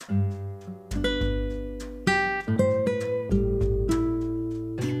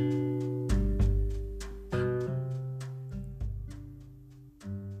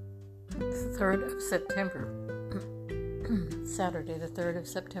September, Saturday the 3rd of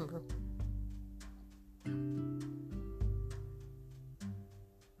September.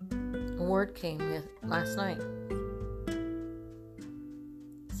 A word came last night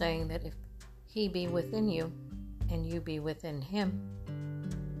saying that if he be within you and you be within him,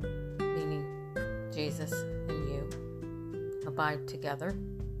 meaning Jesus and you abide together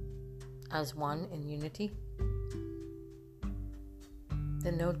as one in unity,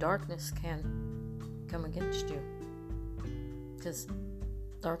 then no darkness can come against you, because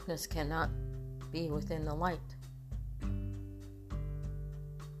darkness cannot be within the light.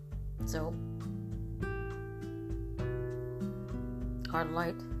 So our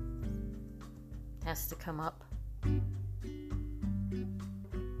light has to come up.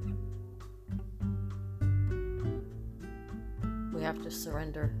 We have to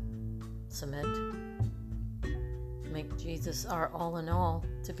surrender, submit, make Jesus our all in all,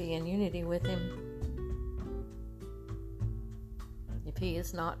 to be in unity with him. If he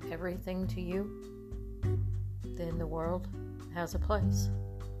is not everything to you, then the world has a place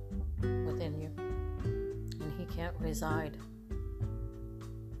within you, and he can't reside.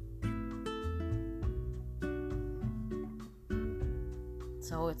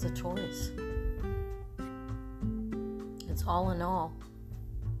 So it's a choice. It's all in all.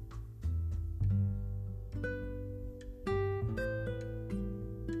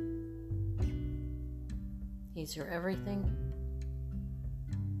 He's your everything.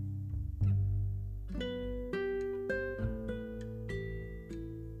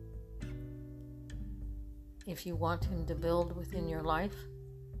 If you want him to build within your life,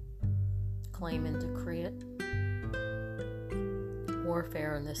 claim and decree it.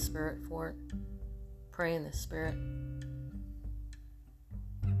 Warfare in the Spirit for it. Pray in the Spirit.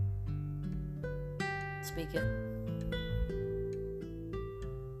 Speak it.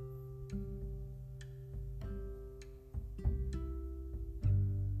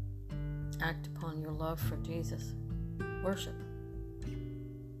 Act upon your love for Jesus. Worship.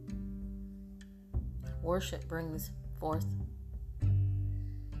 Worship brings forth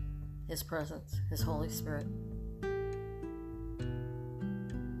his presence, his Holy Spirit.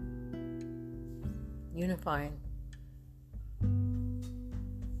 Unifying.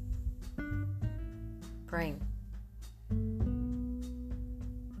 Praying.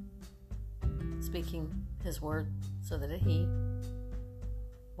 Speaking his word so that he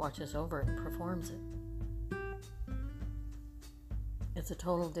watches over it and performs it. It's a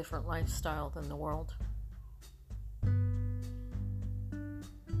total different lifestyle than the world.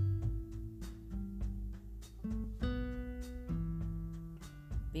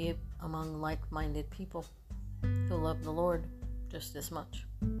 Be among like-minded people who love the Lord just as much,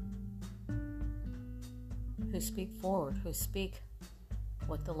 who speak forward, who speak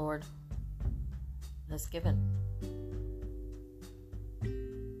what the Lord has given.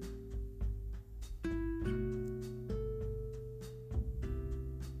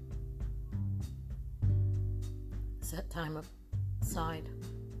 Set time aside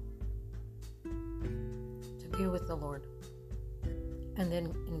to be with the Lord, and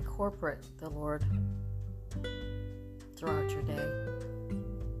then incorporate the Lord throughout your day.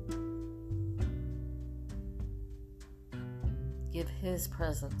 Give his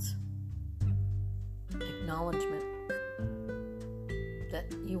presence, acknowledgement that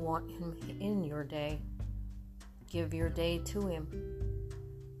you want him in your day. Give your day to him.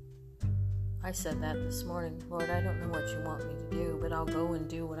 I said that this morning. Lord, I don't know what you want me to do, but I'll go and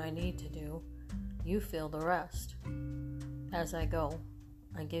do what I need to do. You fill the rest. As I go,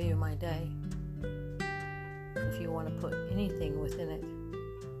 I give you my day. If you want to put anything within it,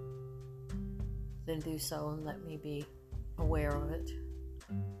 then do so and let me be aware of it.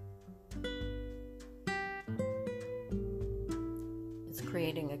 It's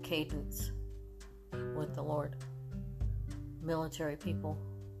creating a cadence with the Lord. Military people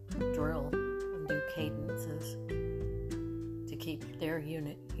drill and do cadences to keep their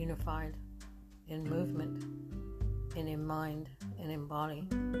unit unified in movement and in mind and in body.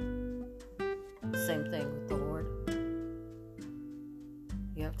 Same thing with the Lord.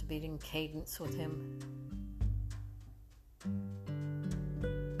 You have to be in cadence with him.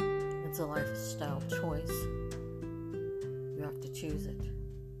 It's a lifestyle choice. You have to choose it.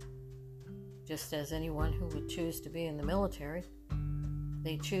 Just as anyone who would choose to be in the military,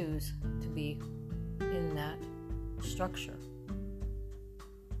 they choose to be in that structure.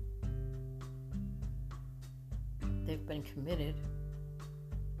 They've been committed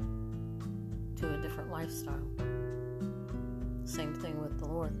to a different lifestyle. Same thing with the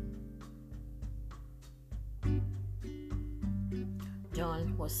Lord.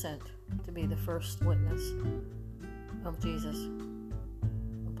 John was sent to be the first witness of Jesus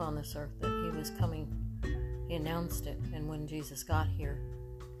upon this earth, that he was coming. He announced it, and when Jesus got here,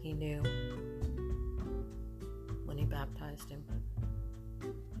 he knew when he baptized him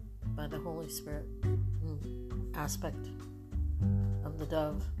by the Holy Spirit, aspect of the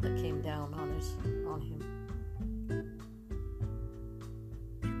dove that came down on him.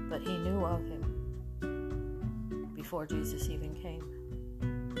 But he knew of him before Jesus even came.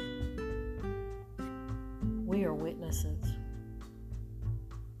 We are witnesses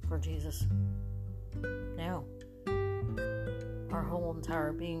for Jesus now. Our whole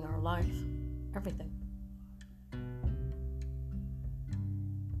entire being, our life, everything.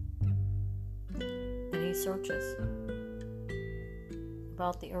 And he searches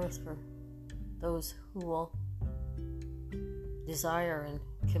about the earth for those who will desire and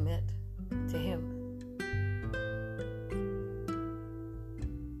commit to him.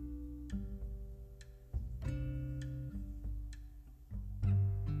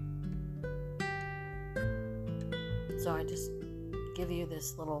 So I just give you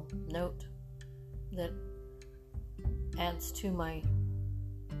this little note that adds to my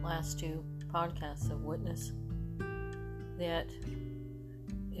last two podcasts of witness, that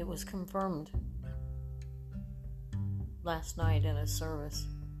it was confirmed last night in a service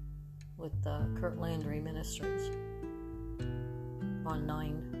with Kurt Landry Ministries on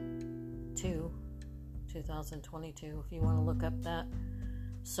 9/2/2022. If you want to look up that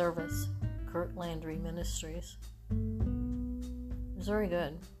service, Kurt Landry Ministries. It was very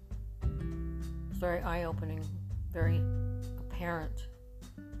good. It was very eye-opening, very apparent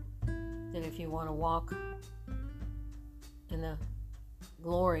that if you want to walk in the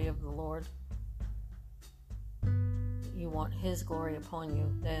glory of the Lord, you want his glory upon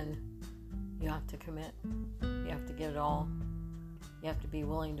you, then you have to commit. You have to give it all. You have to be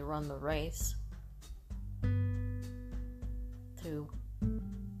willing to run the race, to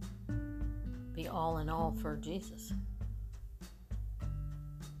be all in all for Jesus.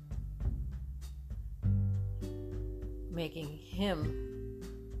 Making him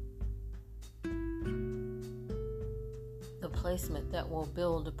the placement that will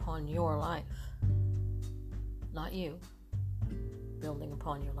build upon your life. Not you building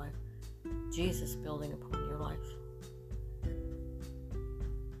upon your life. Jesus building upon your life.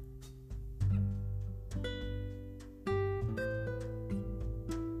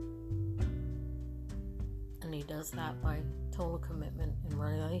 And he does that by total commitment in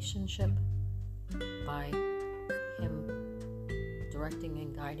relationship, by him directing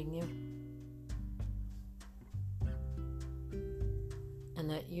and guiding you, and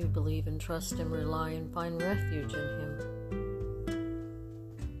that you believe and trust and rely and find refuge in him.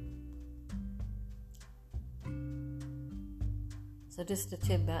 So just a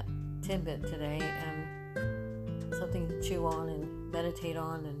tidbit today, and something to chew on and meditate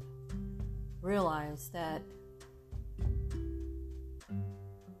on, and realize that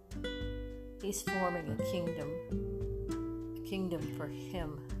he's forming a kingdom for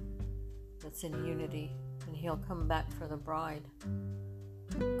him that's in unity, and he'll come back for the bride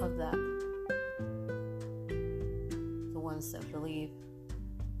of that, the ones that believe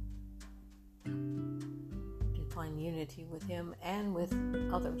and find unity with him and with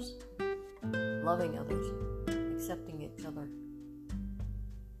others, loving others, accepting each other.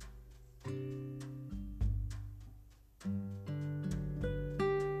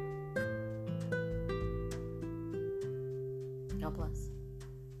 God bless.